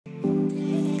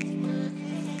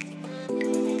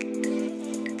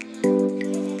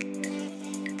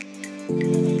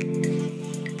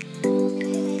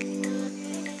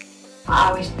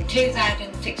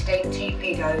2016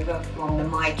 TP'd over from the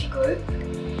Mighty Group.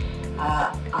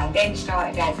 I then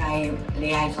started as a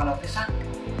liaison officer.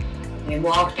 Then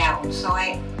whilst out on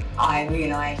site, I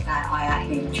realised that I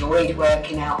actually enjoyed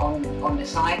working out on the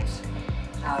sites.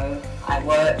 So I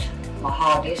worked my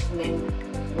hardest and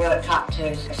then worked up to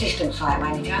assistant site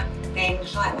manager, then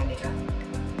site manager.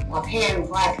 My peer in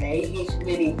Bradley, he's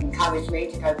really encouraged me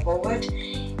to go forward.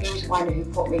 He's the one who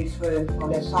put me through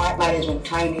on the site management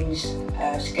trainings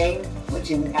scheme,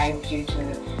 which enables you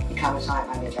to become a site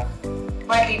manager.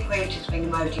 Bradley Preach has been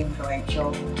the most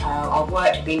influential. I've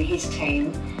worked within his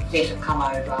team since I've come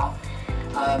over,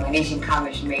 and he's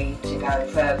encouraged me to go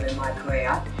further in my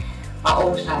career. But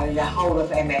also the whole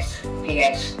of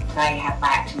MSPS, they have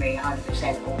backed me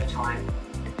 100% all the time.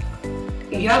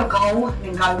 If you have a goal,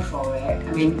 then go for it.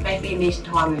 I mean, especially in this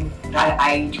time and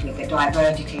age with the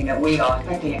diversity that we are,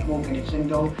 especially at Morgan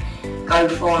Sindall, go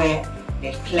for it.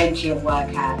 There's plenty of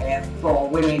work out there for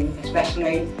women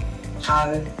especially.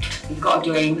 So if you've got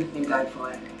a dream, then go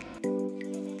for it.